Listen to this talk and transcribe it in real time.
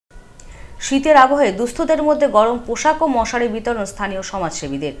শীতের আবহে দুস্থদের মধ্যে গরম পোশাক ও মশারি বিতরণ স্থানীয়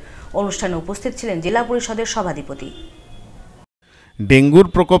সমাজসেবীদের। অনুষ্ঠানে উপস্থিত ছিলেন জেলা পরিষদের সভাধিপতি। ডেঙ্গুর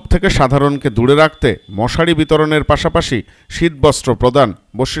প্রকোপ থেকে সাধারণকে দূরে রাখতে মশারি বিতরণের পাশাপাশি শীতবস্ত্র প্রদান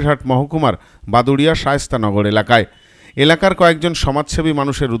বসিরহাট মহকুমার বাদুড়িয়া শায়েস্তানগর এলাকায়। এলাকার কয়েকজন সমাজসেবী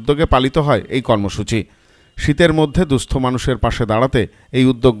মানুষের উদ্যোগে পালিত হয় এই কর্মসূচি। শীতের মধ্যে দুস্থ মানুষের পাশে দাঁড়াতে এই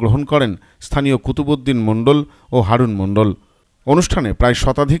উদ্যোগ গ্রহণ করেন স্থানীয় কুতুবুদ্দিন মণ্ডল ও হারুন মণ্ডল। অনুষ্ঠানে প্রায়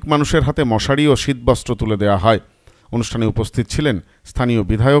শতাধিক মানুষের হাতে মশারি ও শীতবস্ত্র তুলে দেওয়া হয়। অনুষ্ঠানে উপস্থিত ছিলেন স্থানীয়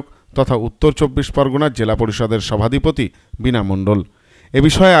বিধায়ক তথা উত্তর ২৪ পরগনার জেলা পরিষদের সভাধিপতি বীণা মণ্ডল। এ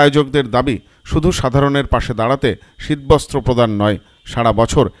বিষয়ে আয়োজকদের দাবি, শুধু সাধারণের পাশে দাঁড়াতে শীতবস্ত্র প্রদান নয়, সারা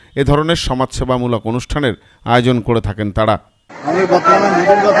বছর এ ধরনের সমাজসেবামূলক অনুষ্ঠানের আয়োজন করে থাকেন তারা। আমি বর্তমানে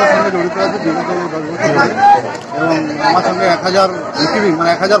মিডিল ক্লাসের সঙ্গে জড়িত আছি বিগত 10 বছর ধরে, এবং আমার সঙ্গে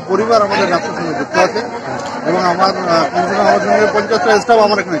 1000 পরিবার আমাদের ব্যবসার সঙ্গে যুক্ত আছে, এবং আমার কমসে কম আমার সঙ্গে 50টা স্টাফ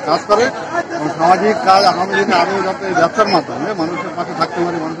আমার এখানে কাজ করে। সামাজিক কাজ আগামী দিনে আরও যাতে ব্যবসার মাধ্যমে মানুষের পাশে থাকতে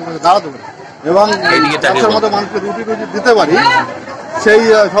পারি, মানুষের পাশে দাঁড়াতে পারি এবং ব্যবসার মধ্যে মানুষকে রুটি দিতে পারি, সেই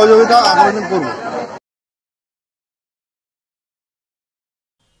সহযোগিতা আগামী দিন করব।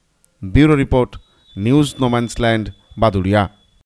 Bureau report, news no man's land, Baduria.